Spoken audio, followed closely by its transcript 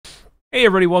Hey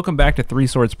everybody, welcome back to Three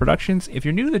Swords Productions. If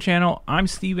you're new to the channel, I'm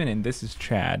Steven and this is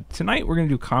Chad. Tonight we're going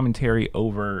to do commentary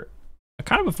over a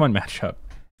kind of a fun matchup.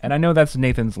 And I know that's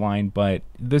Nathan's line, but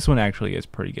this one actually is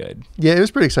pretty good. Yeah, it was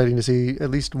pretty exciting to see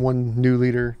at least one new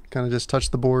leader kind of just touch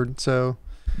the board. So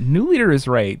new leader is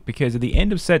right, because at the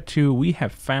end of set 2, we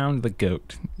have found the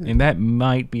GOAT. And that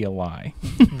might be a lie.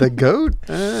 The GOAT?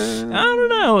 I don't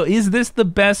know. Is this the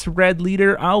best red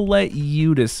leader? I'll let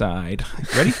you decide.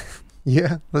 Ready?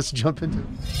 Yeah, let's jump into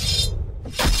it.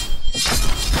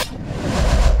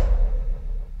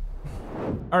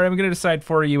 All right, I'm going to decide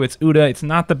for you. It's Uda. It's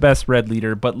not the best red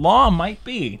leader, but Law might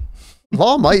be.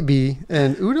 Law might be,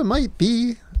 and Uda might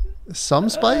be some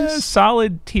spice.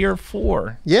 Solid tier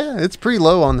 4. Yeah, it's pretty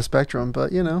low on the spectrum,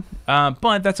 but you know.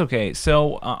 But that's okay.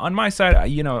 So on my side,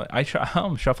 you know,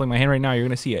 I'm shuffling my hand right now. You're going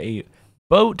to see a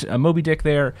boat, a Moby Dick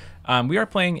there. We are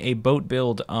playing a boat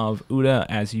build of Uda,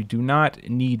 as you do not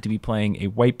need to be playing a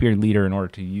Whitebeard leader in order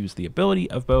to use the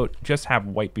ability of boat. Just have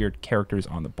Whitebeard characters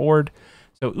on the board.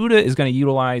 So Uda is going to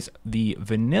utilize the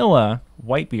vanilla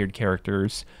Whitebeard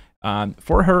characters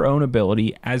for her own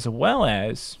ability, as well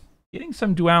as getting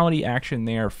some duality action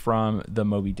there from the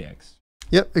Moby Dicks.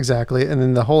 Yep, exactly. And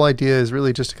then the whole idea is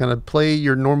really just to kind of play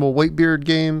your normal Whitebeard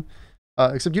game,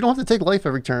 except you don't have to take life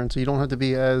every turn, so you don't have to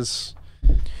be as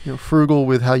frugal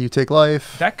with how you take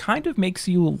life. That kind of makes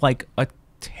you like a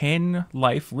 10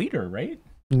 life leader, right?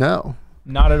 No.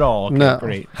 Not at all. Okay, no.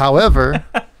 Great. However,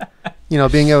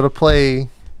 being able to play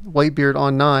Whitebeard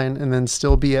on 9 and then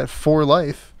still be at 4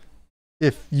 life,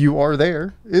 if you are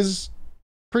there, is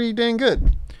pretty dang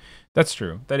good. That's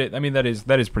true. That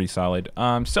is pretty solid.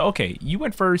 So okay, you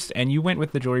went first and you went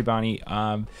with the Jory Bonnie.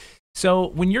 So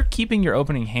when you're keeping your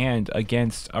opening hand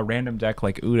against a random deck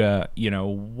like Uda,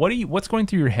 what's going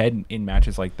through your head in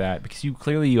matches like that? Because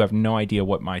you have no idea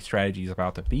what my strategy is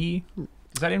about to be.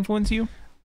 Does that influence you?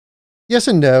 Yes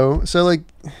and no. So like,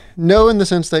 no, in the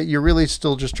sense that you're really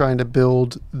still just trying to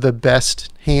build the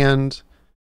best hand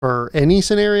for any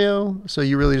scenario. So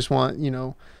you really just want,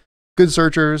 good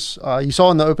searchers. You saw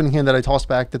in the opening hand that I tossed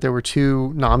back that there were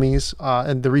 2 Namis.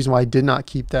 And the reason why I did not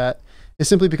keep that is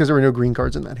simply because there were no green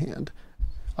cards in that hand.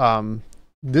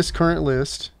 This current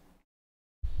list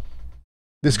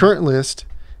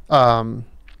that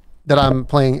I'm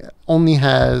playing only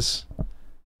has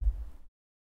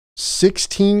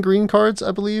 16 green cards,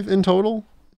 I believe, in total.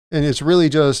 And it's really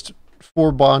just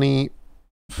 4 Bonnie,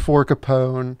 4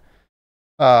 Capone,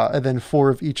 and then 4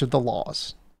 of each of the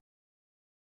laws.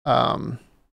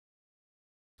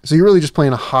 So you're really just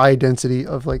playing a high density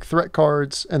of like threat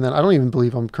cards, and then I don't even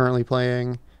believe I'm currently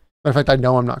playing. Matter of fact, I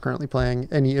know I'm not currently playing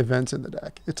any events in the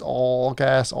deck. It's all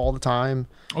gas all the time.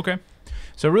 Okay.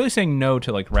 So really saying no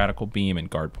to like Radical Beam and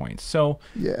guard points. So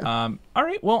yeah. All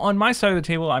right. Well, on my side of the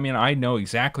table, I mean, I know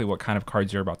exactly what kind of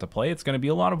cards you're about to play. It's going to be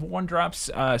a lot of 1-drops.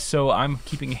 So I'm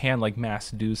keeping a hand like Mass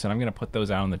Deuce, and I'm going to put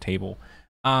those out on the table.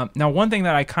 Now, one thing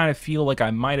that I kind of feel like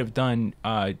I might have done,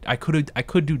 I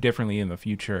could do differently in the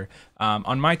future.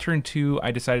 On my turn 2,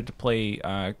 I decided to play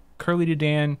Curly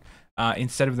Dedan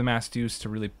instead of the Mass Deuce to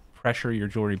really pressure your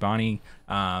Jory Bonnie,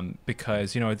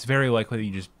 because it's very likely that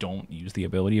you just don't use the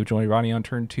ability of Jory Bonnie on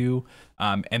turn 2,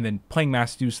 and then playing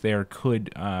Mass Deuce there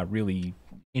could really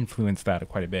influence that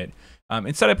quite a bit.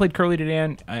 Instead, I played Curly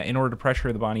Dedan in order to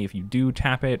pressure the Bonnie if you do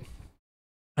tap it,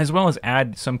 as well as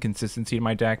add some consistency to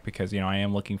my deck, because I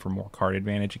am looking for more card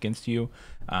advantage against you.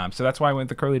 So that's why I went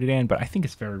the Curly Dedan, but I think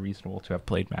it's very reasonable to have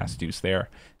played Mass Deuce there,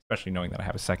 especially knowing that I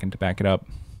have a second to back it up.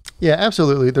 Yeah,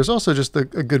 absolutely. There's also just a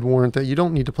good warrant that you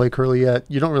don't need to play Curly yet.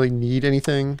 You don't really need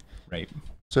anything. Right.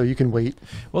 So you can wait.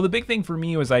 Well, the big thing for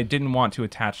me was I didn't want to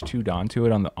attach 2 Dawn to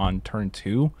it on turn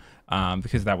 2,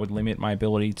 because that would limit my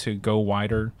ability to go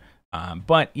wider.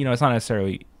 But it's not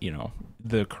necessarily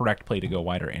the correct play to go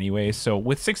wider anyway. So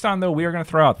with 6 Dawn though, we are going to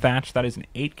throw out Thatch. That is an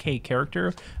 8k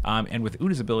character, and with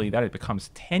Uda's ability, that it becomes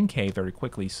 10k very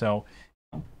quickly. So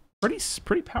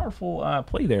pretty powerful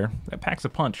play there. That packs a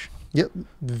punch. Yep,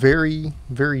 very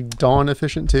very Dawn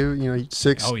efficient too.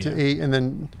 6 to 8, and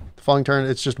then the following turn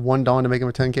it's just 1 Dawn to make him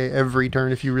a 10k every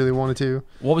turn if you really wanted to.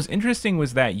 What was interesting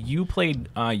was that you played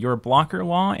your blocker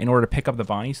law in order to pick up the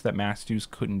Bonnie so that Mass Deuce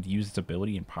couldn't use its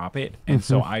ability and pop it, and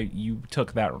so you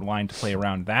took that line to play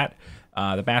around that,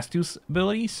 the Mass Deuce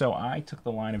ability. So I took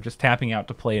the line of just tapping out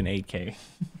to play an 8k.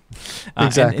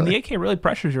 Exactly. And the 8k really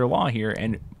pressures your law here,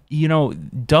 and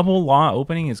double law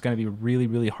opening is going to be really,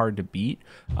 really hard to beat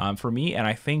for me. And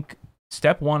I think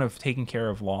step 1 of taking care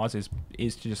of laws is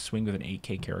to just swing with an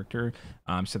 8k character,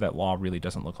 so that law really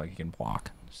doesn't look like it can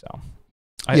block. So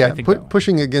I think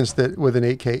pushing against it with an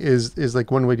 8k is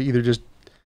like one way to either just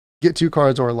get 2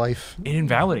 cards or life. It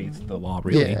invalidates the law,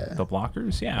 really. Yeah. The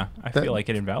blockers, yeah. I feel like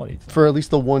it invalidates them. For at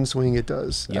least the one swing, it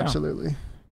does. Yeah. Absolutely.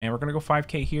 And we're going to go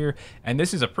 5k here. And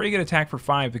this is a pretty good attack for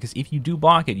 5 because if you do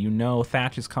block it, you know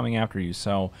Thatch is coming after you.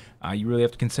 So you really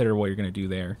have to consider what you're going to do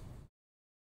there.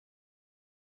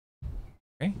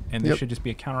 Okay, and this should just be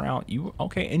a counter out.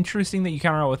 Okay, interesting that you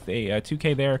counter out with a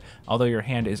 2k there, although your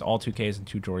hand is all 2ks and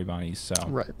 2 Jory Bonnies. So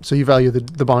right, so you value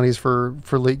the Bonnies for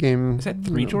late game. Is that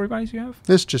 3 Jory Bonnies you have?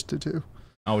 It's just the 2.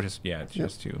 Oh, it's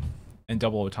just 2, and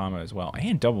double Otama as well,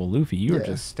 and double Luffy. You are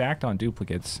just stacked on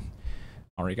duplicates.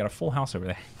 All right, got a full house over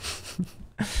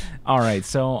there. All right,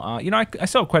 so you know, I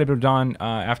still have quite a bit of Dawn.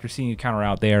 After seeing you counter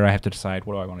out there, I have to decide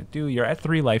what do I want to do. You're at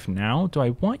 3 life now. Do I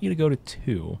want you to go to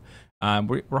 2?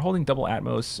 We're holding double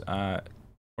Atmos,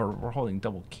 or we're holding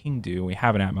double King Do. We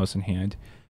have an Atmos in hand.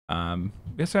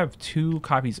 We also have 2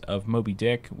 copies of Moby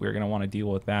Dick. We're going to want to deal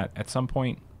with that at some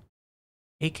point.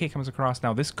 8k comes across.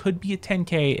 Now, this could be a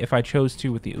 10k if I chose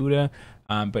to with the Uda,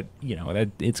 but, you know,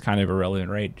 it's kind of irrelevant,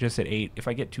 right? Just at 8, if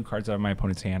I get 2 cards out of my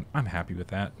opponent's hand, I'm happy with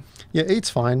that. Yeah, 8's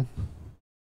fine.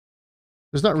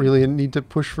 There's not really a need to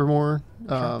push for more.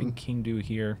 Dropping King Do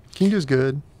here. King Do's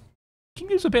good. King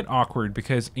Do's a bit awkward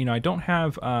because, you know, I don't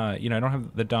have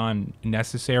the Dawn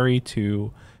necessary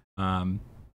to,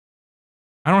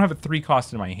 I don't have a 3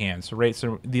 cost in my hand. So, right,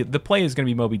 so the play is going to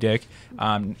be Moby Dick,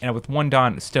 and with 1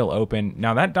 Dawn still open.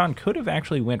 Now, that Dawn could have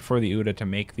actually went for the Uda to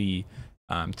make the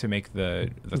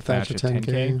Thatch at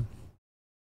 10k.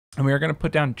 And we are going to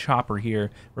put down Chopper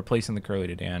here, replacing the Curly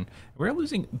to Dan. We're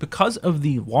losing, because of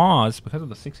the laws, because of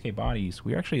the 6k bodies,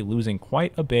 we're actually losing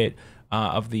quite a bit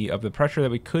of the pressure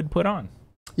that we could put on.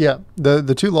 Yeah,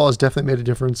 the 2 laws definitely made a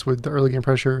difference with the early game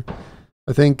pressure.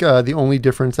 I think the only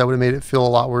difference that would have made it feel a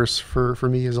lot worse for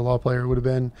me as a law player would have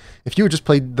been if you had just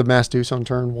played the Mass Deuce on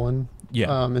turn 1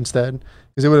 instead,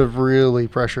 because it would have really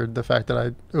pressured the fact that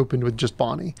I opened with just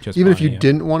Bonnie. Even if you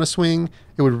didn't want to swing,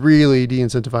 it would really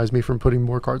de-incentivize me from putting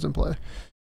more cards in play.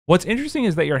 What's interesting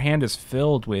is that your hand is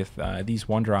filled with these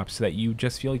 1-drops that you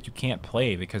just feel like you can't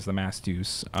play because the Mass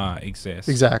Deuce exists.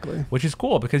 Exactly. Which is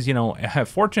cool because, you know,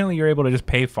 fortunately you're able to just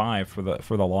pay 5 for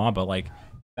the law, but like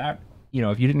that, you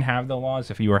know, if you didn't have the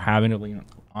laws, if you were having to lean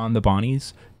on the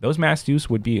Bonnies, those Mass Deuce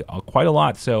would be quite a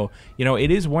lot. So, you know, it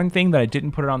is one thing that I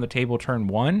didn't put it on the table turn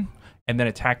 1 and then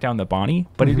attack down the Bonnie,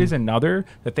 but it is another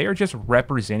that they are just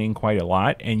representing quite a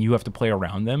lot and you have to play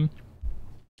around them.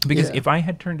 Because if I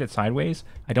had turned it sideways,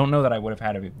 I don't know that I would have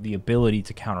had the ability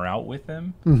to counter out with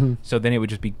them. So then it would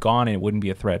just be gone and it wouldn't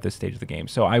be a threat at this stage of the game.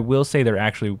 So I will say they're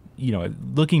actually, you know,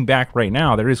 looking back right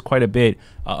now, there is quite a bit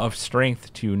of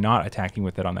strength to not attacking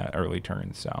with it on that early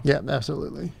turn. So yeah,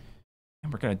 absolutely.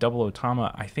 And we're going to double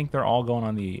Otama. I think they're all going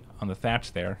on the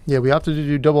Thatch there. Yeah, we opted to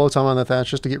do double Otama on the Thatch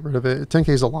just to get rid of it. 10k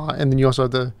is a lot, and then you also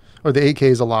have the 8k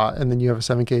is a lot, and then you have a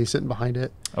 7k sitting behind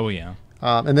it. Oh yeah.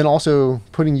 And then also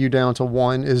putting you down to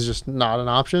 1 is just not an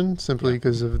option simply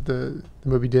because of the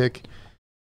Moby Dick.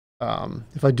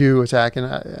 If I do attack and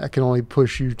I can only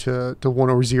push you to 1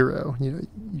 or 0, you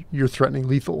know, you're threatening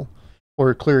lethal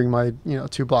or clearing my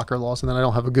 2 blocker loss, and then I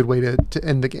don't have a good way to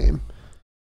end the game.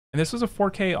 And this was a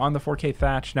 4k on the 4k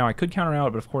Thatch. Now I could counter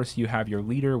out, but of course you have your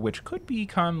leader, which could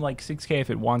become like 6k if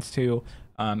it wants to.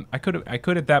 I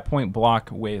could at that point block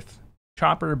with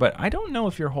Chopper, but I don't know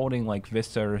if you're holding like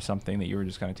Vista or something that you were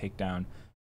just going to take down.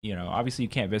 You know, obviously you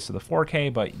can't Vista the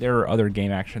 4k, but there are other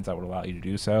game actions that would allow you to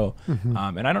do so. And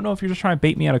I don't know if you're just trying to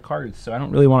bait me out of cards, so I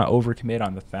don't really want to overcommit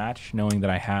on the Thatch, knowing that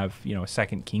I have, you know, a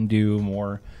second King Do,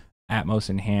 more Atmos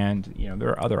in hand. You know, there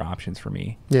are other options for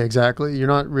me. Yeah, exactly. You're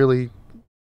not really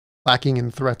lacking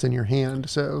in threats in your hand,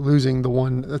 so losing the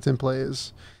one that's in play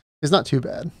is not too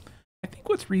bad. I think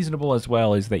what's reasonable as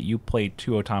well is that you played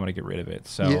 2 Otama to get rid of it.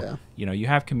 So, you know, you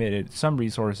have committed some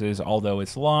resources, although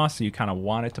it's lost, so you kind of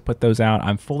wanted to put those out.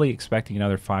 I'm fully expecting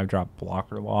another 5-drop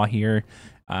blocker law here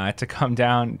to come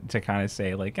down to kind of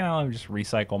say, like, oh, let me just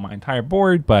recycle my entire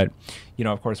board. But, you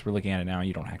know, of course, we're looking at it now.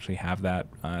 You don't actually have that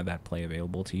that play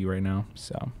available to you right now.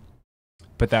 So,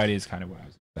 but that is kind of what I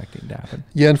was expecting to happen.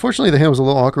 Yeah, unfortunately, the hand was a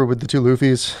little awkward with the 2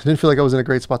 Luffys. I didn't feel like I was in a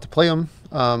great spot to play them.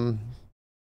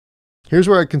 Here's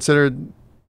where I considered,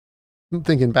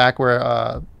 thinking back, where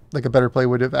like a better play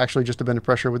would have actually just been a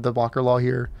pressure with the blocker law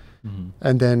here,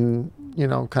 and then, you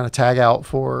know, kind of tag out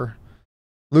for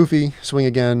Luffy, swing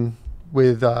again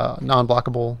with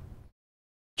non-blockable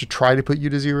to try to put you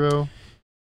to 0.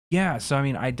 Yeah, so I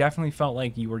mean, I definitely felt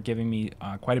like you were giving me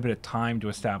quite a bit of time to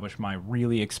establish my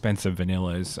really expensive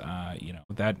vanillas. You know,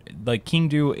 that like King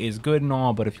Do is good and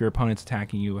all, but if your opponent's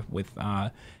attacking you with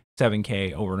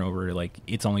 7K over and over, like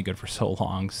it's only good for so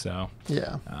long. So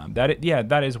Yeah.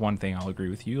 That is one thing I'll agree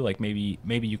with you. Like maybe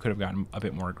you could have gotten a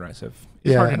bit more aggressive.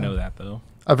 It's hard to know that though.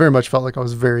 I very much felt like I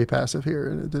was very passive here,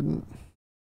 and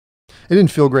it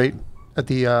didn't feel great at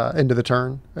the end of the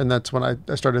turn, and that's when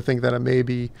I started to think that I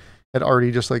maybe had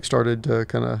already just like started to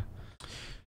kind of.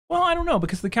 Well, I don't know,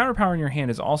 because the counter power in your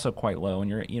hand is also quite low, and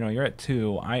you're at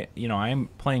 2. I'm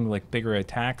playing like bigger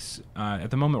attacks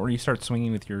at the moment where you start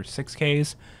swinging with your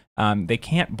 6Ks. They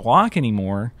can't block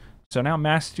anymore, so now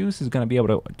Mass Deuce is going to be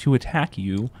able to attack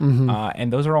you,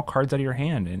 and those are all cards out of your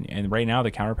hand. And right now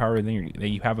the counter power that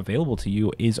you have available to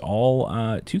you is all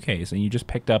 2Ks, and you just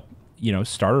picked up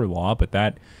Starter Law, but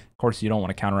that, of course, you don't want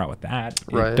to counter out with that.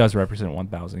 Right. It does represent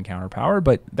 1,000 counter power,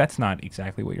 but that's not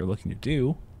exactly what you're looking to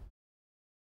do.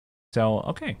 So,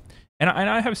 okay. And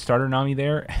I have Starter Nami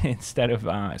there instead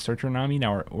of Searcher Nami.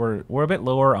 Now, we're a bit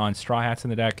lower on Straw Hats in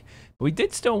the deck, but we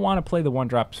did still want to play the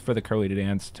 1-drops for the Curly to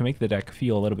Dance to make the deck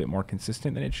feel a little bit more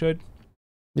consistent than it should.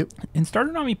 Yep. And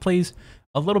Starter Nami plays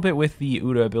a little bit with the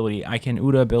Uda ability. I can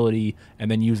Uda ability and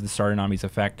then use the Starter Nami's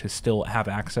effect to still have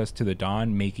access to the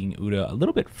Dawn, making Uda a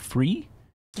little bit free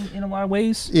in a lot of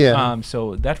ways. Yeah.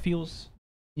 So that feels...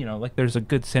 like there's a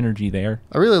good synergy there.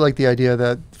 I really like the idea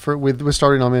that with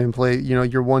starting on in play,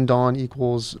 your 1 Dawn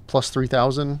equals plus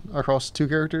 3,000 across 2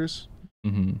 characters.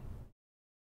 Mm-hmm.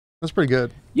 That's pretty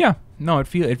good. Yeah, no, it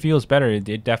feels better.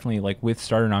 It definitely, like with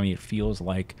Starter Nami, it feels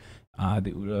like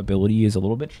the Uda ability is a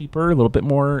little bit cheaper, a little bit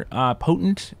more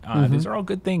potent. These are all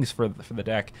good things for the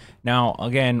deck. Now,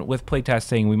 again, with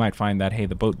playtesting, we might find that, hey,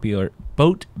 the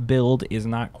boat build is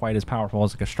not quite as powerful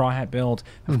as like a Straw Hat build.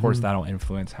 Of course, that'll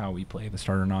influence how we play the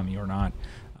Starter Nami or not.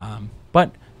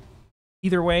 But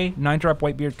either way, 9-drop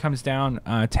Whitebeard comes down,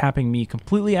 tapping me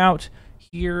completely out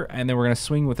here, and then we're going to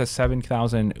swing with a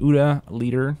 7,000 Uda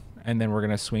leader, and then we're going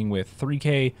to swing with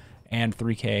 3K and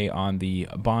 3K on the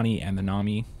Bonnie and the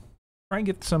Nami. Try and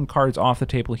get some cards off the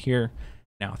table here.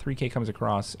 Now, 3K comes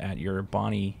across at your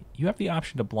Bonnie. You have the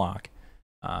option to block.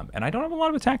 And I don't have a lot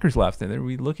of attackers left. And then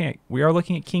we are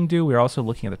looking at King Do. We're also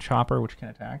looking at the Chopper, which can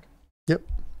attack. Yep.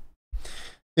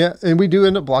 Yeah, and we do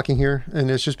end up blocking here.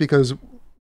 And it's just because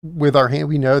with our hand,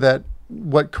 we know that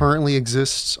what currently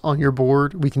exists on your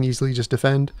board, we can easily just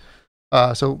defend.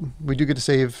 So we do get to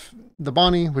save the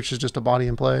Bonnie, which is just a body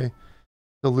in play.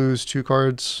 To lose 2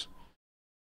 cards.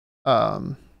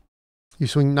 You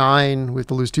swing 9, we have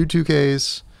to lose 2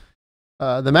 2Ks.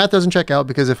 The math doesn't check out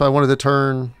because if I wanted to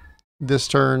turn this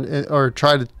turn or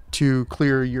try to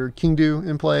clear your King Do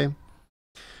in play,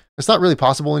 it's not really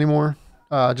possible anymore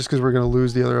just because we're going to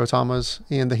lose the other Otamas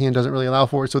and the hand doesn't really allow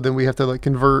for it. So then we have to like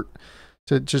convert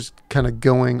to just kind of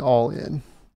going all in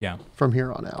from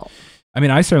here on out. I mean,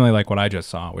 I certainly like what I just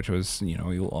saw, which was, a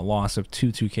loss of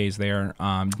 2 2Ks there.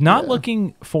 Not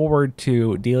looking forward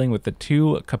to dealing with the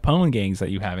 2 Capone gangs that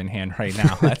you have in hand right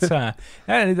now. That's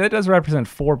that does represent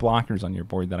 4 blockers on your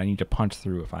board that I need to punch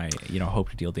through if I,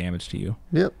 hope to deal damage to you.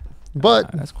 Yep. But,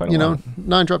 that's quite a lot.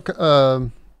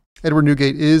 9-drop Edward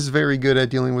Newgate is very good at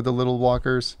dealing with the little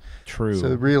blockers. True.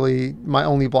 So really, my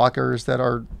only blockers that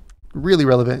are really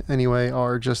relevant anyway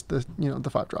are just the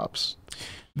 5-drops.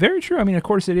 Very true. I mean, of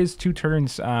course, it is 2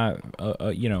 turns, of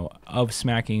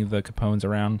smacking the Capones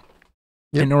around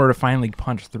in order to finally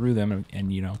punch through them.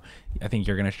 And I think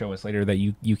you're going to show us later that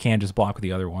you can just block with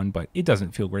the other one, but it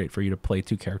doesn't feel great for you to play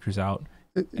 2 characters out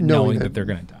knowing that they're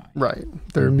going to die. Right.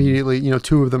 They're immediately,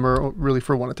 2 of them are really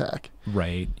for 1 attack.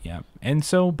 Right. Yeah. And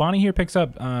so Bonnie here picks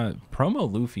up Promo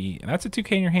Luffy. That's a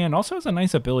 2K in your hand. Also has a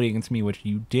nice ability against me, which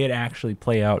you did actually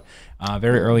play out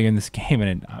very early in this game.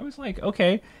 And I was like,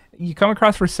 okay, you come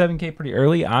across for 7K pretty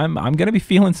early. I'm gonna be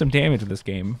feeling some damage in this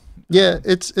game. Yeah,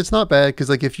 it's not bad because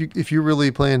like if you're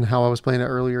really playing how I was playing it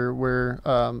earlier, where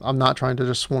I'm not trying to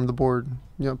just swarm the board.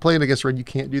 Playing against red, you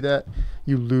can't do that.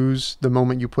 You lose the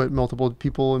moment you put multiple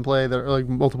people in play that are like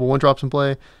multiple 1-drops in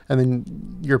play, and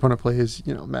then your opponent plays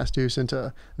Mass Deuce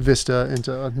into Vista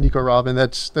into Nico Robin.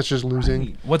 That's just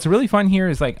losing. What's really fun here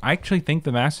is like I actually think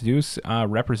the Mass Deuce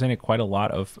represented quite a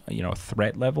lot of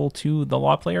threat level to the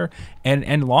Law player,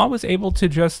 and Law was able to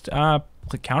just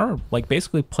counter, like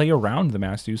basically play around the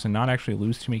Mass Deuce and not actually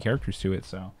lose too many characters to it.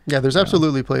 So yeah, there's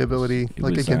absolutely playability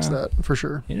against that for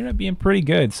sure. It ended up being pretty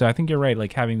good. So I think you're right.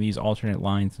 Like having these alternate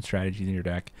lines and strategies in your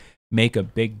deck make a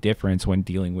big difference when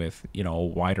dealing with a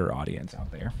wider audience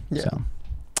out there. Yeah. So,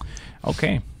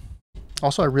 okay.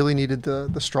 Also, I really needed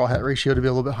the Straw Hat ratio to be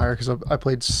a little bit higher because I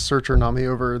played Searcher Nami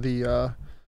over the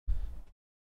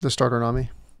Starter Nami.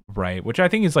 Right, which I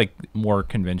think is like more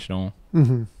conventional.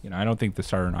 Mm-hmm. I don't think the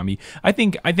Starter Nami. I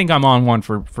think I'm on one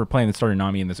for playing the Starter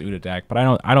Nami in this Uda deck, but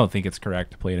I don't think it's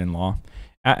correct to play it in Law.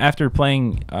 After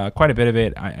playing quite a bit of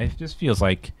it, it just feels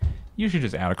like you should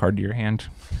just add a card to your hand.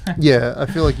 Yeah, I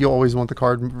feel like you always want the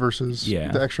card versus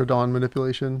Yeah. the extra Dawn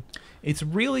manipulation. It's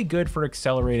really good for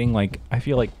accelerating, like, I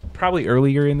feel like probably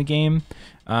earlier in the game,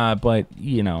 but,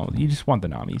 you know, you just want the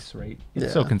Namis, right?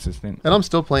 It's so Yeah. consistent. And I'm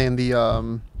still playing the,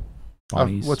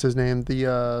 Namis. what's his name?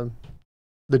 The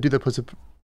dude that puts a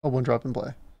 1-drop in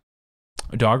play.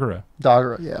 Doggerah.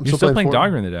 Doggerah, yeah. You're still playing for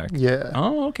him. Doggerah in the deck? Yeah.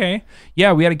 Oh, okay.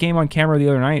 Yeah, we had a game on camera the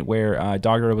other night where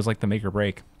Doggerah was like the make or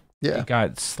break. Yeah. It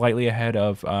got slightly ahead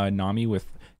of Nami with...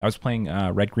 I was playing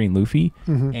Red-Green Luffy,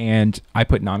 Mm-hmm. and I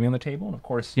put Nami on the table. And, of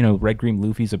course, you know, Red-Green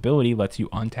Luffy's ability lets you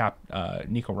untap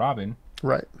Nico Robin.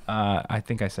 Right. I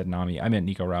think I said Nami. I meant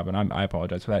Nico Robin. I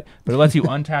apologize for that. But it lets you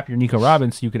untap your Nico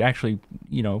Robin so you could actually,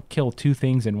 you know, kill 2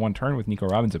 things in 1 turn with Nico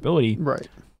Robin's ability. Right.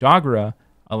 Doggerah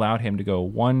allowed him to go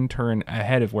 1 turn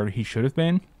ahead of where he should have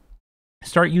been.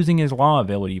 Start using his law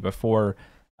ability before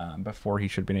he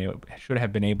should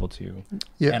have been able to.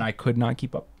 Yeah. And I could not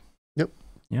keep up. Yep.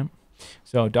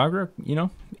 So Doggerah, you know,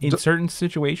 in certain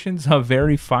situations, a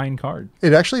very fine card.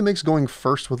 It actually makes going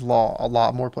first with Law a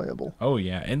lot more playable. Oh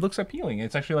yeah, it looks appealing.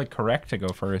 It's actually like correct to go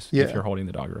first Yeah. if you're holding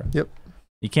the Doggerah. Yep.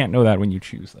 You can't know that when you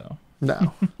choose though.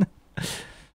 No.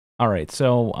 All right,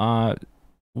 so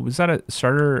was that a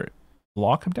starter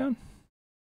law come down?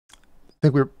 I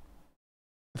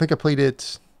think I played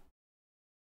it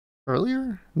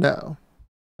earlier. No,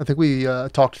 I think we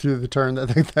talked through the turn. I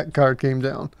think that card came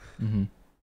down. Mm-hmm.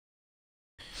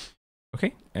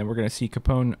 Okay, and we're gonna see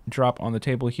Capone drop on the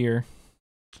table here,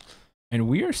 and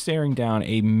we are staring down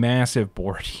a massive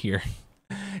board here.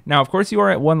 Now, of course, you are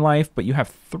at 1 life, but you have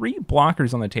 3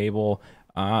 blockers on the table,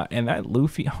 and that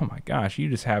Luffy. Oh my gosh,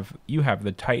 you have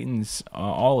the Titans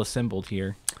all assembled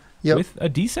here. Yep. With a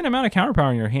decent amount of counter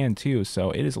power in your hand too,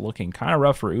 so it is looking kind of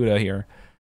rough for Uda here.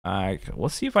 We'll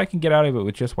see if I can get out of it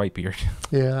with just Whitebeard.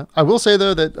 Yeah, I will say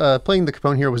though that playing the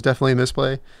Capone here was definitely a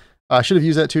misplay. I should have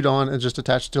used that 2 Dawn and just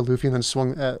attached it to Luffy and then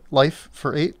swung at life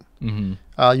for 8. Mm-hmm.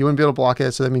 You wouldn't be able to block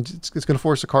it, so that means it's going to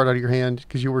force a card out of your hand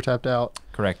because you were tapped out.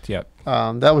 Correct. Yep.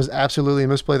 That was absolutely a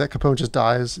misplay. That Capone just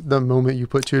dies the moment you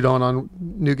put 2 Dawn on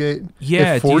Newgate.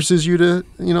 Yeah, it forces you to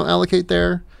allocate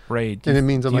there. Right. And it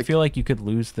means do you feel like you could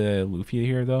lose the Luffy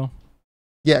here though?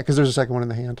 Yeah, because there's a second one in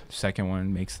the hand. Second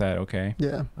one makes that okay.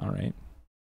 Yeah. All right.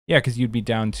 Yeah, because you'd be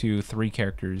down to 3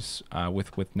 characters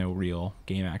with no real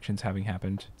game actions having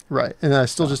happened. Right, and I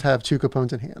still just have 2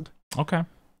 Capones in hand. Okay.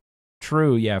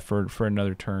 True. Yeah, for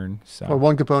another turn. So. Or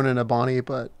 1 Capone and a Bonnie,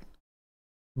 but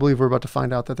I believe we're about to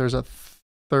find out that there's a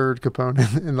 3rd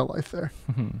Capone in the life there.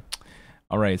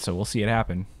 All right, so we'll see it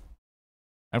happen.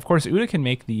 And of course, Uda can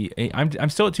make the. I'm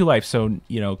still at 2 life, so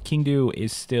you know Kingdu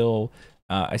is still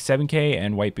a 7k,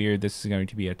 and Whitebeard, this is going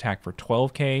to be an attack for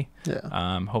 12k.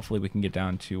 Yeah. Hopefully, we can get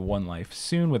down to 1 life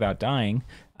soon without dying,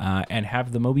 and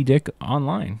have the Moby Dick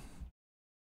online.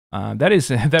 That is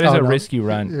a risky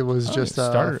run. It was just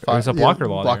starter. It was a blocker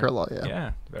law. Blocker there. law, yeah.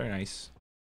 Yeah, very nice.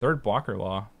 3rd blocker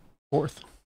law. 4th.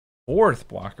 4th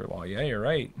blocker law. Yeah, you're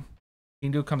right.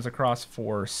 Kingdu comes across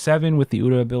for 7 with the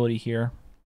Uda ability here.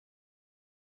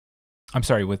 I'm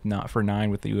sorry, for 9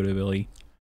 with the Uda ability.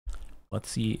 Let's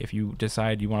see if you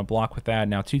decide you want to block with that.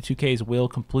 Now, 2/2Ks will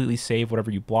completely save whatever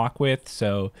you block with,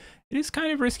 so it is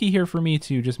kind of risky here for me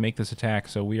to just make this attack.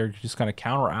 So we are just going to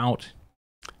counter out.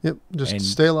 Yep, just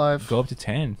stay alive. Go up to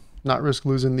 10. Not risk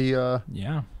losing the...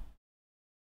 Yeah.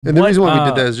 And the reason why we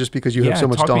did that is just because you have so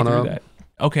much Dawn up. That.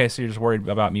 Okay, so you're just worried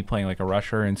about me playing like a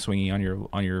rusher and swinging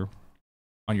on your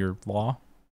law?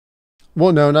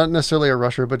 Well, no, not necessarily a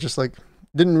rusher, but just like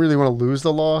didn't really want to lose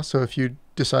the law. So if you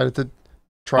decided to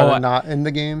try to not end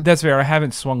the game, that's fair. I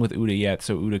haven't swung with Uda yet,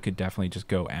 so Uda could definitely just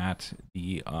go at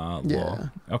the law.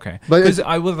 Okay, but because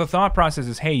the thought process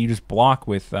is, hey, you just block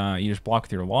with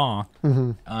your law,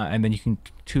 and then you can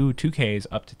 2Ks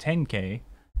up to 10k,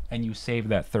 and you save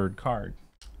that 3rd card.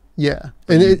 Yeah,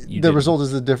 and the result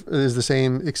is the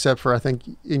same, except for I think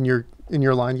in your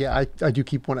line, yeah, I do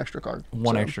keep 1 extra card.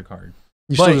 Extra card.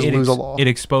 You still just lose a law. It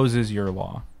exposes your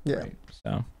law. Yeah. Right?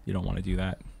 So you don't want to do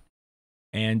that.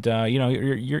 And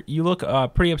you look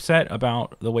pretty upset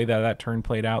about the way that turn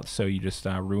played out. So you just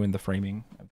ruined the framing.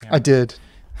 I did.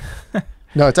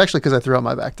 No, it's actually because I threw out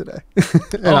my back today,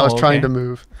 and I was trying to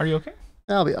move. Are you okay?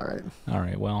 I'll be all right. All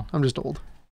right. Well, I'm just old.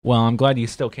 Well, I'm glad you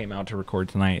still came out to record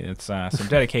tonight. It's some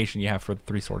dedication you have for the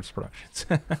 3 Swords Productions.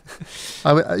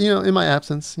 In my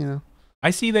absence, I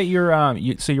see that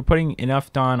you're putting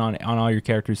enough Dawn on all your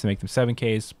characters to make them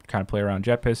 7Ks, kind of play around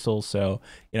jet pistols. So,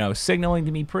 signaling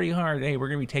to me pretty hard, hey, we're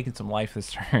going to be taking some life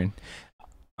this turn.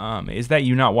 Is that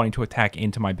you not wanting to attack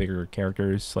into my bigger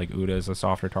characters, like Uda is a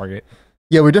softer target?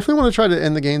 Yeah, we definitely want to try to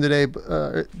end the game today.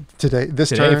 This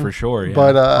Today turn for sure. Yeah.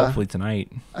 But hopefully tonight.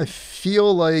 I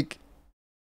feel like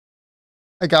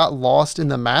I got lost in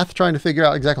the math trying to figure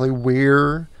out exactly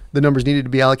where the numbers needed to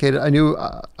be allocated. I knew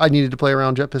I needed to play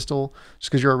around Jet Pistol just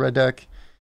because you're a red deck.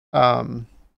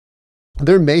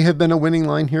 There may have been a winning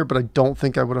line here, but I don't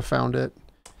think I would have found it.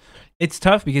 It's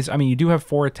tough because, I mean, you do have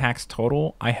 4 attacks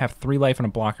total. I have 3 life and a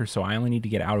blocker, so I only need to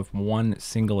get out of 1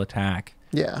 single attack.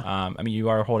 Yeah. I mean, you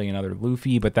are holding another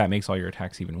Luffy, but that makes all your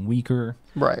attacks even weaker.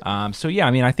 Right. So yeah,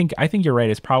 I mean, I think you're right.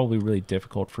 It's probably really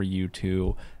difficult for you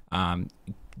to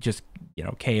just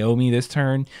KO me this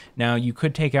turn. Now you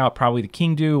could take out probably the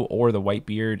King Dew or the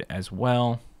Whitebeard as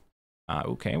well.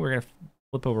 Okay, we're gonna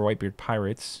flip over Whitebeard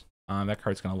Pirates. That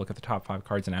card's gonna look at the top 5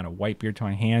 cards and add a Whitebeard to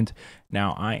my hand.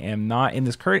 Now I am not in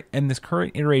this current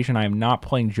iteration. I am not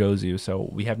playing Jozu, so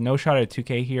we have no shot at a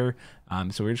 2K here.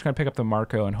 So we're just gonna pick up the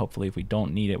Marco, and hopefully, if we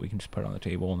don't need it, we can just put it on the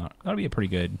table. And that'll be a pretty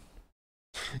good.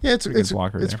 Yeah, it's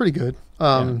pretty good.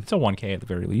 It's a 1K at the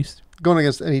very least. Going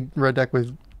against any red deck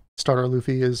with starter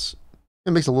Luffy it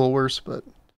makes it a little worse, but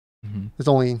it's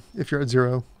only if you're at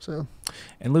 0. So,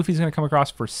 and Luffy's going to come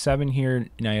across for 7 here.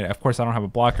 Now, of course, I don't have a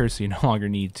blocker, so you no longer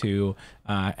need to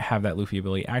have that Luffy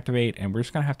ability activate. And we're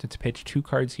just going to have to pitch 2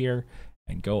 cards here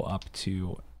and go up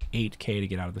to 8K to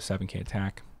get out of the 7K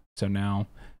attack. So now,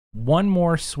 one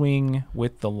more swing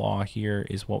with the law here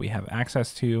is what we have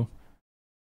access to.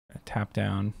 Tap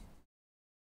down.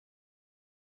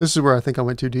 This is where I think I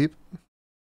went too deep.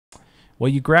 Well,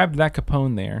 you grabbed that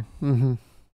Capone there. I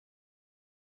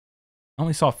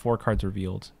only saw 4 cards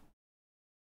revealed.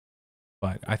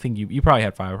 But I think you probably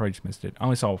had 5. I probably just missed it. I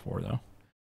only saw 4, though.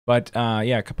 But,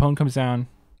 yeah, Capone comes down.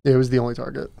 Yeah, it was the only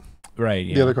target. Right,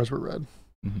 yeah. The other cards were red.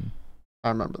 I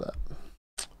remember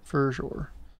that. For sure.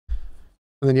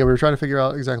 And then, yeah, we were trying to figure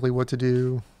out exactly what to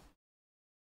do.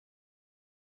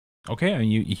 Okay,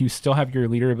 and you still have your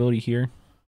leader ability here.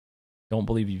 Don't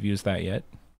believe you've used that yet.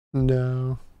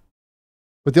 No.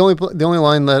 But the only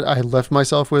line that I left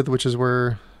myself with, which is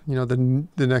where the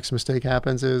next mistake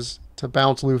happens, is to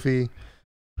bounce Luffy,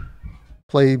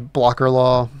 play blocker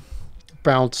law,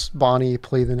 bounce Bonnie,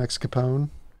 play the next Capone.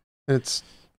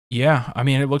 Yeah, I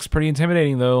mean, it looks pretty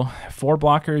intimidating though. 4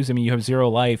 blockers. I mean, you have 0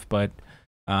 life, but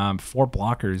 4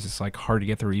 blockers is like hard to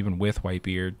get through even with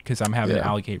Whitebeard, because I'm having to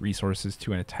allocate resources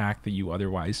to an attack that you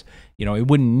otherwise, it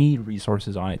wouldn't need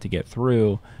resources on it to get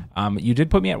through. You did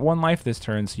put me at 1 life this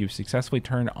turn, so you've successfully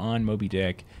turned on Moby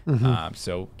Dick.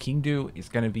 So King Dew is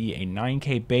going to be a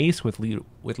 9K base with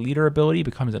leader ability,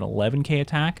 becomes an 11K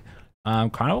attack.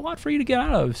 Kind of a lot for you to get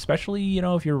out of, especially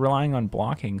if you're relying on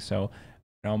blocking. So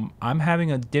I'm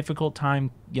having a difficult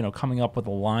time coming up with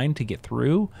a line to get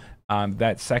through.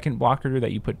 That second blocker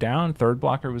that you put down, 3rd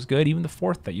blocker was good. Even the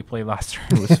 4th that you played last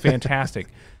turn was fantastic.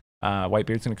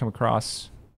 Whitebeard's going to come across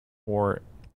for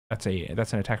that's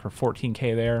an attack for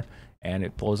 14K there, and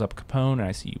it blows up Capone. And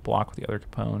I see you block with the other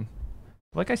Capone.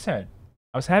 Like I said,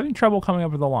 I was having trouble coming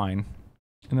up with a line,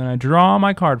 and then I draw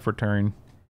my card for turn,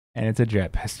 and it's a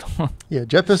Jet Pistol. Yeah,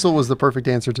 Jet Pistol was the perfect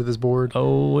answer to this board.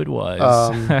 Oh, it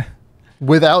was.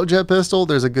 Without Jet Pistol,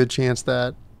 there's a good chance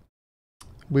that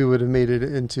we would have made it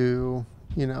into,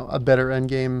 a better end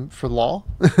game for law.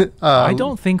 I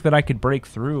don't think that I could break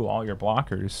through all your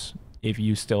blockers if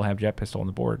you still have Jet Pistol on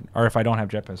the board. Or if I don't have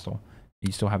Jet Pistol,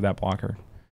 you still have that blocker.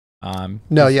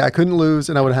 No, yeah, I couldn't lose,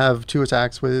 and I would have 2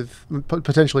 attacks with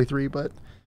potentially 3, but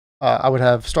I would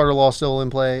have starter law still in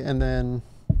play, and then...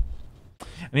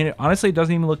 I mean, honestly, it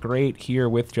doesn't even look great here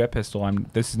with Jet Pistol.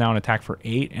 This is now an attack for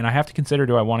 8, and I have to consider,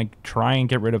 do I want to try and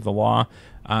get rid of the law,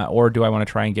 or do I want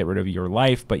to try and get rid of your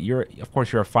life? But of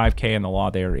course, you're a 5K, and the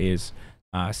law there is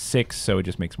 6, so it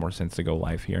just makes more sense to go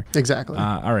life here. Exactly.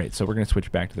 All right, so we're going to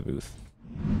switch back to the booth.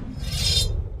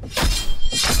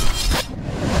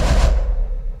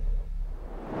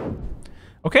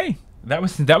 Okay, that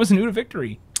was an Uda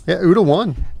victory. Yeah, Uda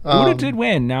won. Uda did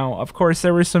win. Now, of course,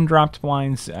 there were some dropped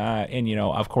blinds, and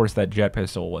of course, that Jet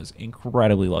Pistol was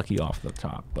incredibly lucky off the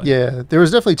top. But yeah, there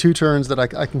was definitely 2 turns that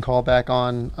I can call back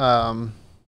on.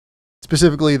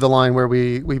 Specifically, the line where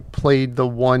we played the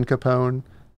 1 Capone,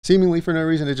 seemingly for no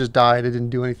reason. It just died. It didn't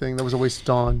do anything. That was a waste of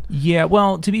dawn. Yeah,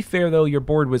 well, to be fair though, your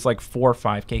board was like 4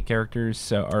 5K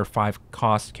characters, or 5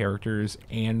 cost characters,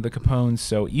 and the Capones.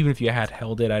 So even if you had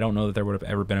held it, I don't know that there would have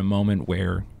ever been a moment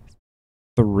where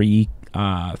 3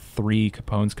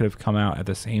 Capones could have come out at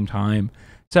the same time.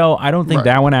 So I don't think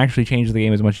that one actually changed the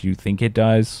game as much as you think it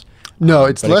does. No,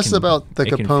 it's But less about the it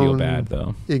can feel Capone bad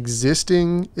though.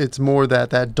 existing. It's more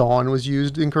that Dawn was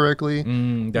used incorrectly.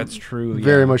 That's true.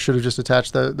 Very yeah. much should have just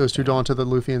attached those two Dawn to the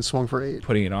Luffy and swung for 8.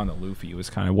 Putting it on the Luffy was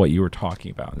kind of what you were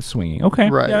talking about, the swinging. Okay,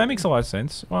 Right. yeah, that makes a lot of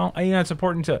sense. Well, it's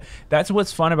important to. That's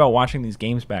what's fun about watching these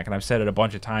games back, and I've said it a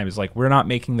bunch of times. Like, we're not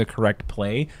making the correct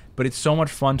play, but it's so much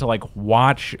fun to like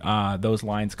watch those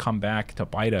lines come back to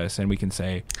bite us, and we can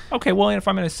say, okay, well, if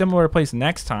I'm in a similar place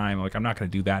next time, like I'm not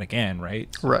going to do that again, right?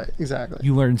 Right, exactly.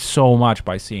 You learn so much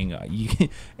by seeing.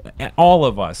 All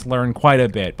of us learn quite a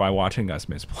bit by watching us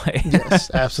misplay.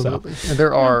 Yes, absolutely. And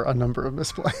there are a number of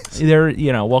misplays.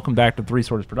 They're, welcome back to Three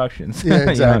Swords Productions. Yeah,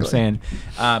 exactly. You know what I'm saying?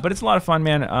 But it's a lot of fun,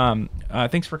 man.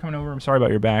 Thanks for coming over. I'm sorry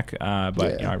about your back,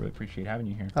 but I really appreciate having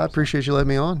you here. I appreciate you letting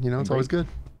me on. It's always good.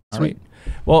 All right.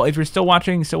 Well, if you're still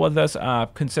watching, still with us,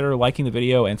 consider liking the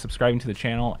video and subscribing to the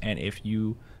channel. And if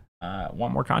you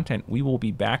want more content, we will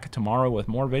be back tomorrow with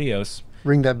more videos.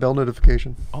 Ring that bell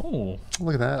notification. Oh.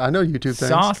 Look at that. I know YouTube things.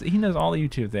 Sauce. He knows all the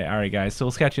YouTube things. All right, guys. So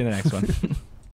we'll catch you in the next one.